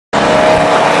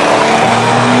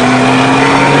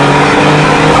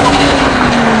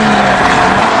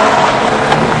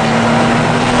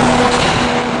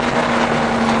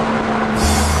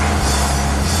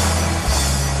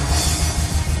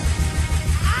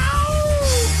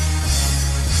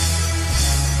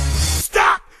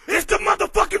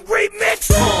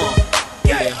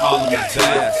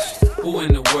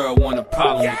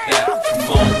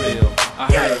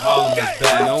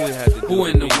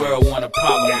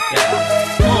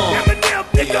with that?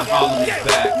 Yeah, Harlem is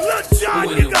back.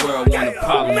 Who in the world want a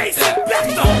problem with that?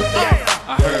 No,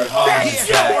 I heard Harlem is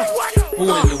back. Who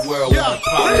in the world want a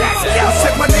problem with that? I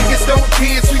said my niggas don't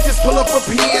dance, we just pull up a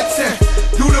pants and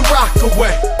do the rock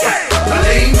away.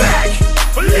 Lean back,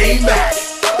 lean back,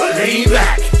 lean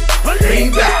back,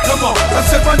 lean back. Come on. I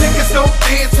said my niggas don't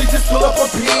dance, we just pull up a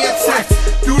pants and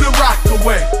do the rock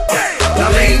away.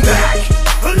 Now lean back,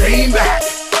 lean back,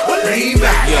 lean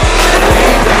back,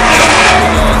 lean back.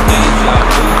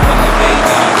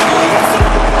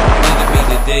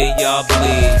 Day y'all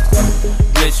bleed.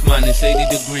 Rich minus 80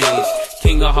 degrees.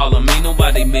 King of Harlem, ain't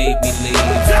nobody made me leave.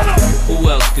 Who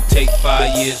else could take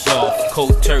 5 years off?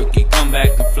 Cold turkey, come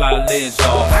back and fly lids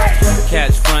off.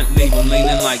 Catch front, leave them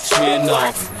leaning like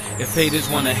Smirnoff. If haters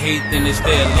wanna hate, then it's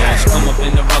their loss. Come up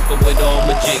in the rucker with all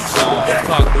my jigs on.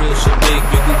 Park grill so big,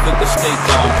 you can cook a steak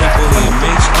on. People here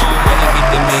make strong, wanna get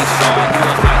the mace on. You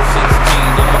a hot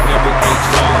 16, I'm a very great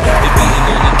song. They beating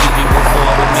on the DJ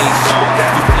before the mace song.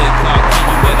 You play clock,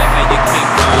 you better have your cake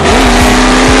on.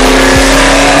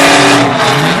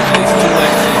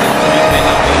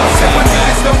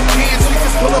 Don't dance, we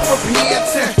just pull up a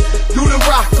pants and do the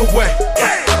rock away.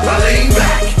 Lean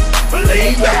back,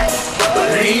 lean back,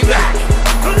 lean back,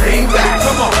 lean back.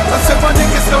 Come on. I said my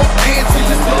niggas don't dance, we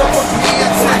just pull up a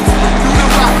pants and do the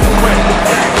rock away.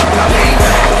 Lean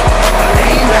back,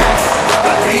 lean back,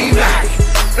 lean back,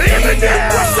 lean back.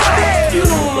 You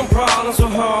don't want no problems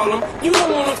with Harlem. You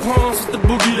don't want no problems with the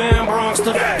boogie down Bronx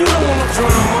stuff. You don't want no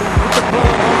drama with the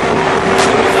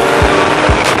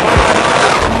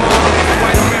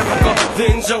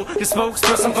Then Joe, the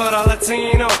spokesperson for the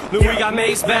Latino. Louis got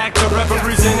Mace back to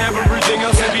represent everything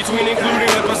else in between, including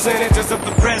the percentages of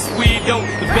the press. We don't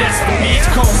the best from each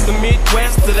coast, the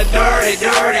Midwest to the dirty,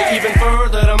 even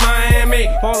further to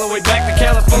Miami, all the way back to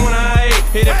California.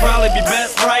 It'd probably be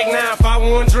best right now if I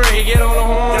want Dre get on the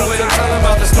horn with him, tell him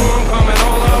about the storm coming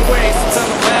all our way. So tell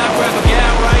him that grab a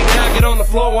gal right now, get on the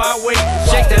floor, I wait,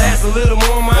 shake that ass a little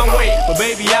more my way. But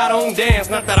baby, I don't dance,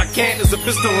 not that I can't. There's a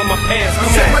pistol in my pants.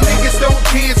 Come on. My niggas don't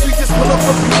dance, we just pull up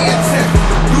a pants and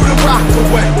do the rock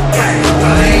away.